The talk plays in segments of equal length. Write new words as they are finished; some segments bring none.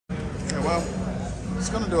Well, I'm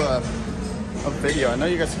just gonna do a video. I know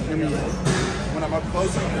you guys can hear me when I'm up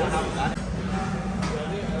close.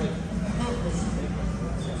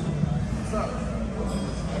 What's up?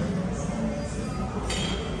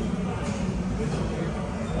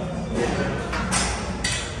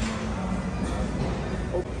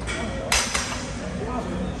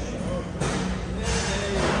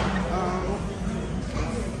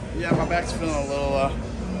 Yeah, my back's feeling a little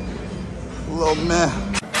meh.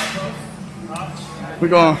 We're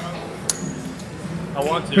gonna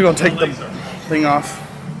take the thing off.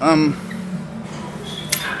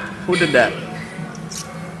 Who did that?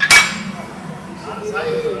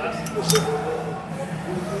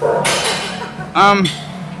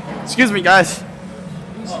 Excuse me, guys.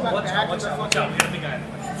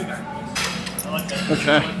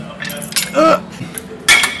 Okay.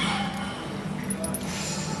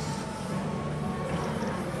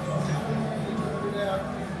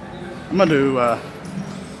 I'm gonna do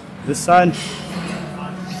this side.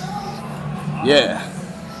 Yeah.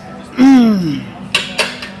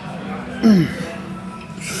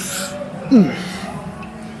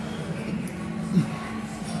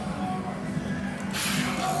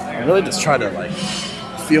 I really just try to like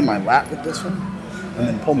feel my lat with this one, and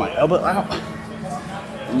then pull my elbow out,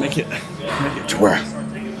 and make it to where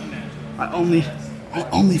I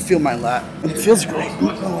only feel my lat, and it feels great. I'm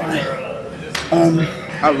not gonna lie.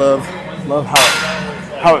 I love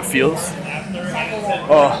how it feels.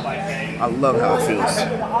 Oh, I love how it feels.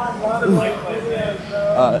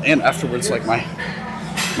 And afterwards, like my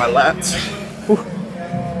lats,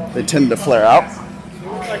 they tend to flare out.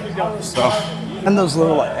 So, and those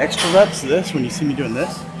little like extra reps, this when you see me doing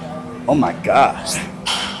this, oh my gosh,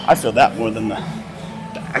 I feel that more than the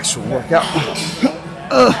actual workout.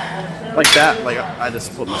 Like that, like I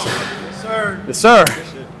just pulled myself up. Yes, sir.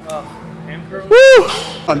 Woo!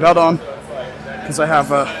 I'm belt on because I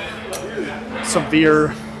have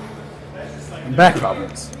severe back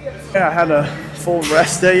problems. Yeah, I had a full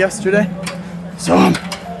rest day yesterday, so I'm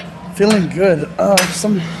feeling good.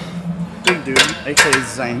 Some big dude, aka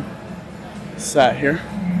Zane, sat here.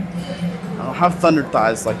 I don't have thunder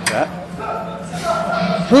thighs like that.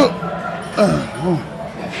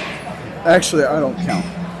 Actually, I don't count.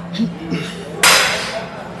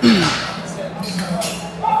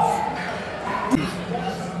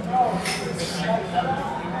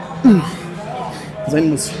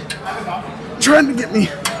 Zane was trying to get me.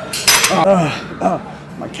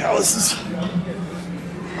 My calluses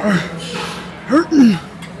are hurting.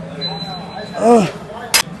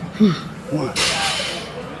 One.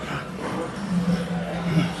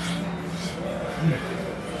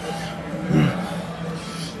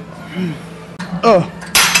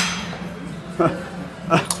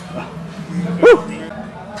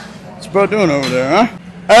 What's bro doing over there, huh?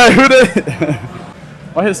 Hey, who did it?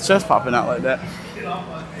 Why his chest popping out like that?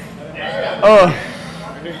 Oh,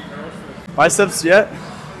 biceps yet?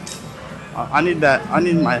 I need that. I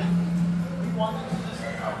need my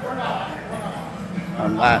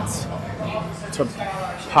lats to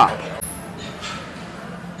pop.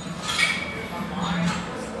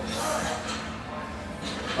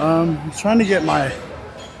 I'm trying to get my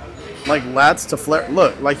like lats to flare.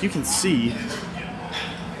 Look, like you can see,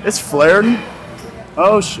 it's flared.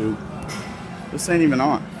 Oh shoot. This ain't even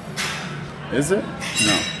on. Is it?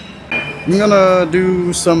 No. I'm gonna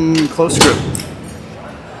do some close grip.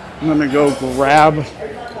 I'm gonna go grab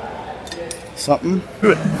something.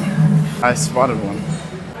 Good. I spotted one.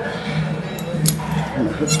 I'm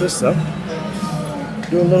gonna push this up.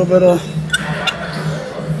 Do a little bit of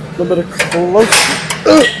close.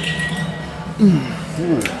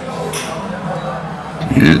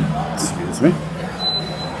 Excuse me.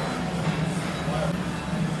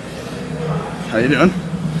 How you doing?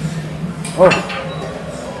 Oh.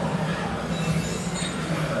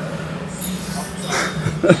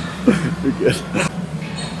 You're good.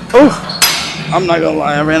 Oh, I'm not gonna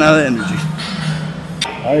lie, I ran out of energy.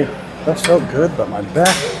 That felt good, but my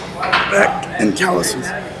back and calluses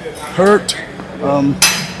hurt.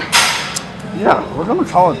 Yeah, we're gonna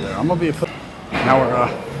call it there. I'm gonna be now we're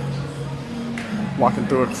walking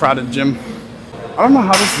through a crowded gym. I don't know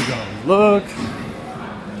how this is gonna look.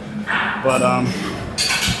 But I'm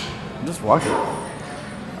just walking.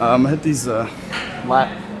 I'm gonna hit these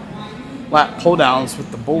lat pull downs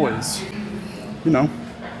with the boys. You know,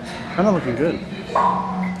 kind of looking good.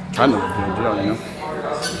 Kind of looking good, you know.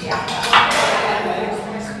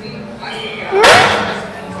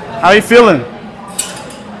 How you feeling?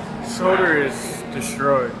 Shoulder is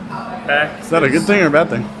destroyed. Back. Is that a good thing or a bad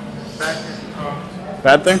thing? Back.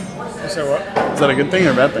 Bad thing? You said what? Is that a good thing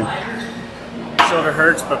or a bad thing? shoulder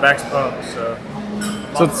hurts, but back's pumped. So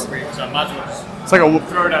So I might as well just it's like a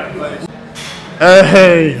throw it out of place.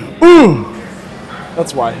 hey, ooh.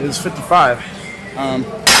 That's why it was 55. I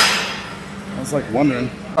was like wondering.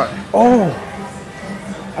 All right. Oh,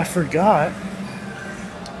 I forgot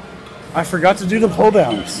to do the pull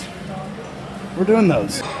downs. We're doing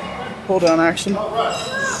those pull down action.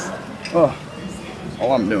 Oh,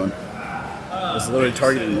 all I'm doing is literally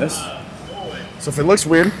targeting this. So if it looks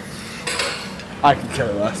weird, I can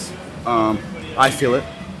care less. I feel it.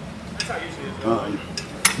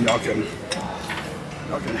 Y'all can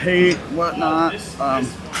hate whatnot.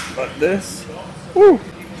 But this, woo,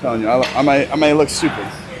 I'm telling you, I may look stupid,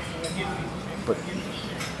 but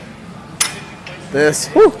this,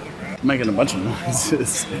 woo, I'm making a bunch of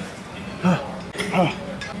noises. I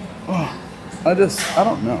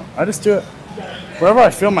don't know. I just do it wherever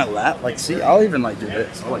I feel my lat. Like, see, I'll even like do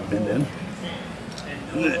this. I'll like bend in.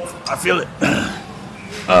 I feel it.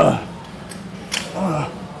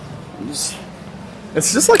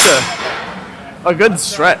 It's just like a good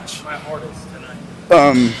stretch.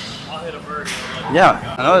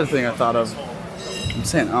 Yeah. Another thing I thought of. I'm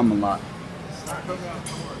saying a lot.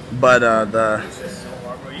 But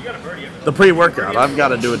the pre-workout, I've got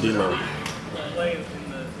to do a deload.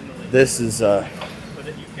 This is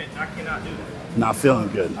not feeling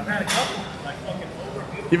good.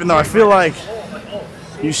 Even though I feel like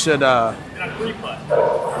you should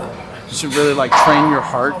really like train your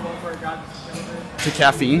heart to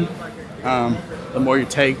caffeine. The more you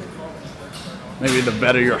take, maybe the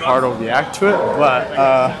better your heart will react to it. But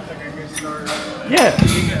yeah,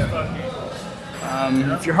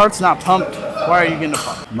 if your heart's not pumped, why are you getting a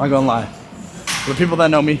pump? I'm not gonna lie. For the people that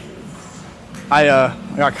know me, I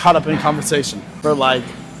got caught up in conversation for like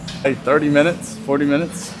 30 minutes, 40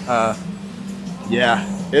 minutes. Yeah,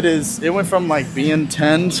 it went from like being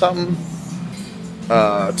 10 something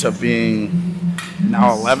to being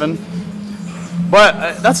now 11.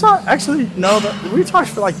 But that's not actually, no, we talked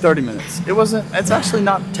for like 30 minutes. It's actually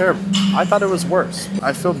not terrible. I thought it was worse.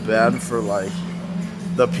 I feel bad for like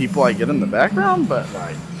the people I get in the background, but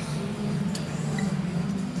like,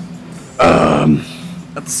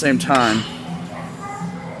 at the same time,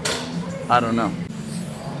 I don't know.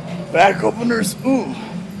 Back openers, ooh,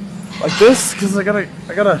 like this, cause I gotta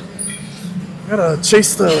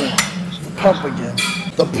chase the pump again.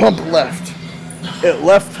 The pump left. It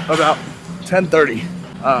left about 10:30,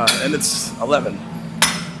 and it's 11.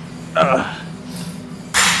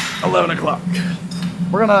 11 o'clock.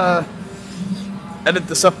 We're gonna edit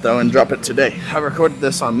this up though and drop it today. I recorded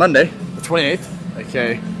this on Monday, the 28th,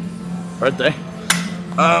 aka birthday.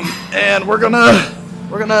 And we're gonna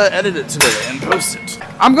edit it today and post it.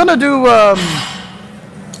 I'm gonna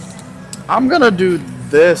do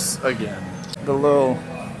this again. The little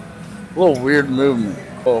weird movement.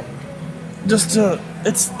 Oh, just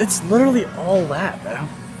it's literally all that, man.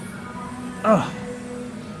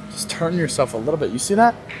 Just turn yourself a little bit. You see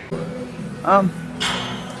that?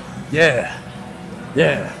 Yeah.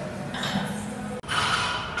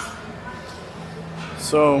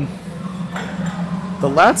 So the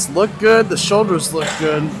lats look good, the shoulders look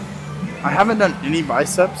good. I haven't done any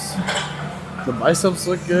biceps. The biceps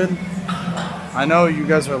look good. I know you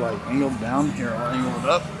guys are like angled down. Here, I'll angle it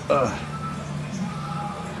up.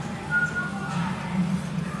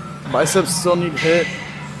 Biceps still need hit.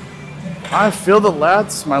 I feel the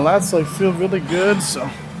lats. My lats like feel really good, so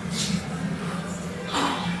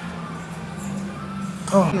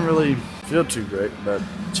I didn't really feel too great, but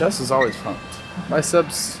chest is always pumped.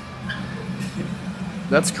 Biceps,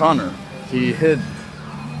 that's Connor. He hit.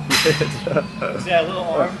 Yeah, a little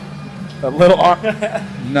arm. A little arm?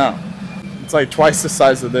 No. It's like twice the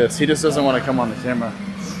size of this. He just doesn't want to come on the camera.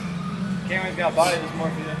 Cameron's got body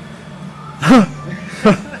dysmorphia.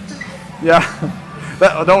 Yeah.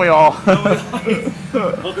 Don't we all?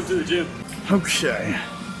 Welcome to the gym. Okay.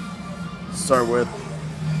 Start with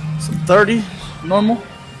some 30 normal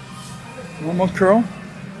curl.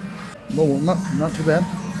 Well, not too bad.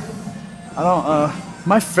 I don't.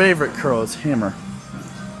 My favorite curl is hammer.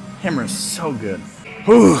 Hammer is so good.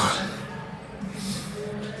 Whew.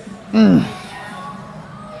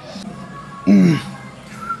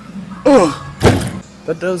 Oh,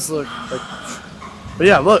 that does look like. But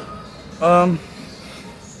yeah, look. You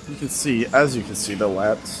can see, as you can see, the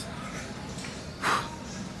lats.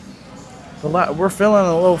 We're feeling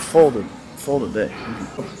a little folded day.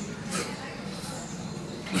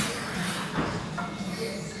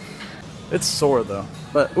 It's sore though,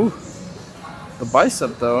 but ooh, the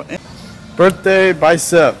bicep though. Birthday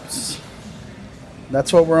biceps.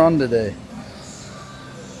 That's what we're on today.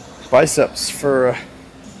 Biceps for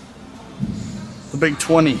big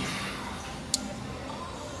 20.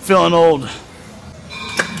 Feeling old.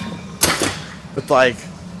 With like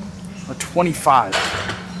a 25.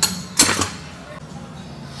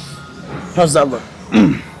 How's that look?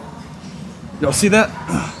 Y'all see that?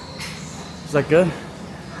 Is that good?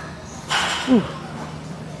 Whew.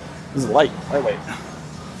 This is light. Lightweight.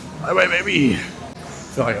 Lightweight, baby. I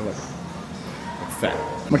feel like I look fat.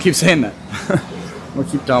 I'm gonna keep saying that. I'm gonna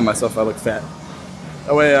keep telling myself I look fat.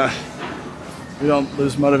 That way, you don't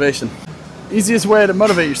lose motivation. Easiest way to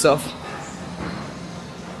motivate yourself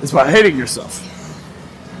is by hating yourself.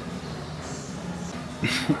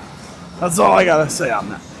 That's all I gotta say on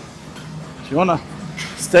that. If you wanna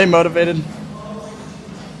stay motivated,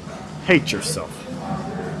 hate yourself.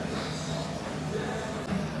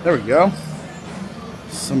 There we go.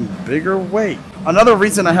 Some bigger weight. Another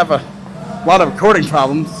reason I have a lot of recording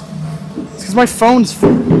problems is because my phone's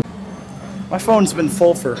full. My phone's been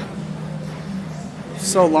full for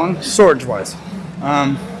so long, storage-wise,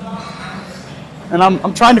 and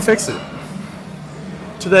I'm trying to fix it.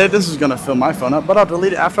 Today, this is gonna fill my phone up, but I'll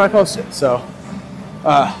delete it after I post it. So,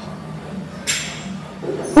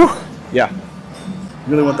 whew, yeah,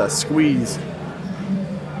 really want that squeeze.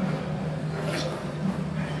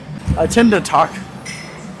 I tend to talk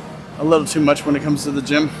a little too much when it comes to the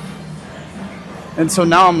gym, and so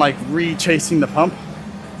now I'm like re-chasing the pump.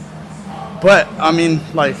 But I mean,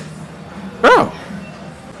 like, bro,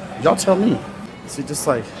 y'all tell me. See, just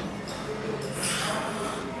like,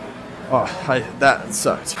 oh, that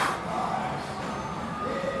sucked.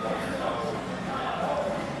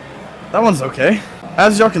 That one's okay.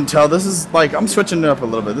 As y'all can tell, this is like, I'm switching it up a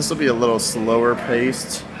little bit. This will be a little slower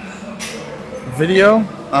paced video.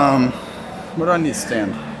 Where do I need to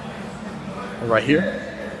stand? Right here?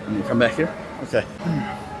 Let me come back here. Okay.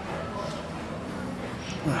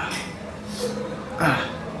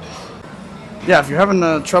 Yeah, if you're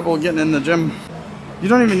having trouble getting in the gym, you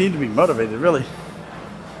don't even need to be motivated, really.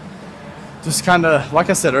 Just kind of,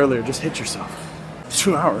 like I said earlier, just hit yourself.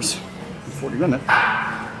 2 hours and 40 minutes.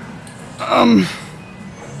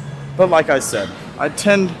 But like I said, I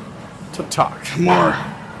tend to talk more.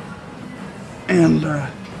 And,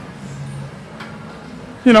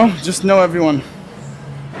 you know, just know everyone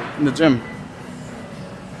in the gym.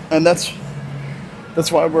 And that's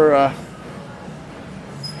why we're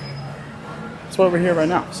here right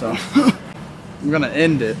now. So I'm gonna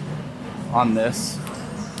end it on this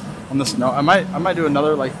note. I might do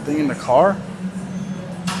another like thing in the car,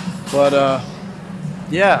 but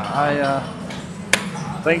yeah,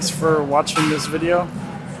 thanks for watching this video.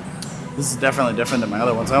 This is definitely different than my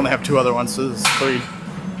other ones. I only have 2 other ones, so this is 3.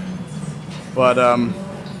 But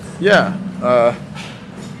yeah,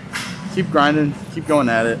 keep grinding, keep going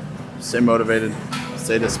at it, stay motivated,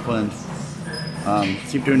 stay disciplined,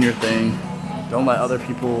 keep doing your thing. Don't let other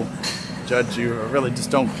people judge you, or really just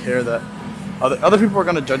don't care that other people are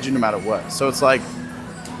going to judge you no matter what. So it's like,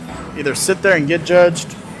 either sit there and get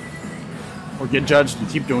judged, or get judged and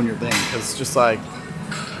keep doing your thing. Because it's just like,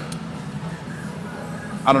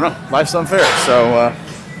 I don't know, life's unfair. So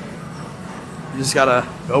you just got to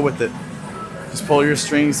go with it. Just pull your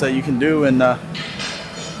strings that you can do and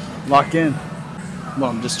lock in. What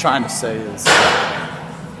I'm just trying to say is,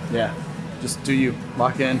 yeah, just do you.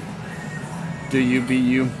 Lock in. Do you, be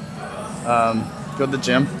you. Go to the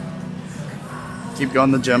gym. Keep going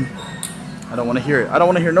to the gym. I don't want to hear it. I don't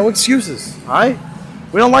want to hear no excuses. Alright?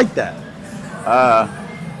 We don't like that.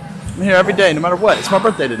 I'm here every day, no matter what. It's my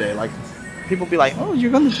birthday today. Like, people be like, oh, you're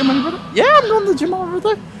going to the gym on your birthday? Yeah, I'm going to the gym on my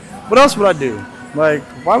birthday. What else would I do? Like,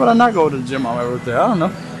 why would I not go to the gym on my birthday? I don't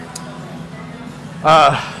know.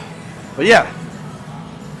 But yeah.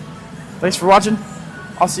 Thanks for watching.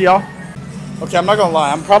 I'll see y'all. Okay, I'm not going to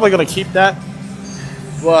lie. I'm probably going to keep that.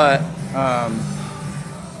 But,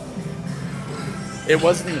 it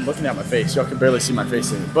wasn't even looking at my face. Y'all can barely see my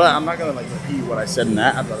face in it. But I'm not going to, like, repeat what I said in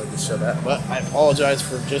that. I'd rather just show that. But I apologize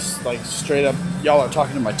for just, like, straight up, y'all are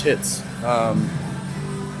talking to my tits.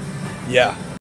 Yeah.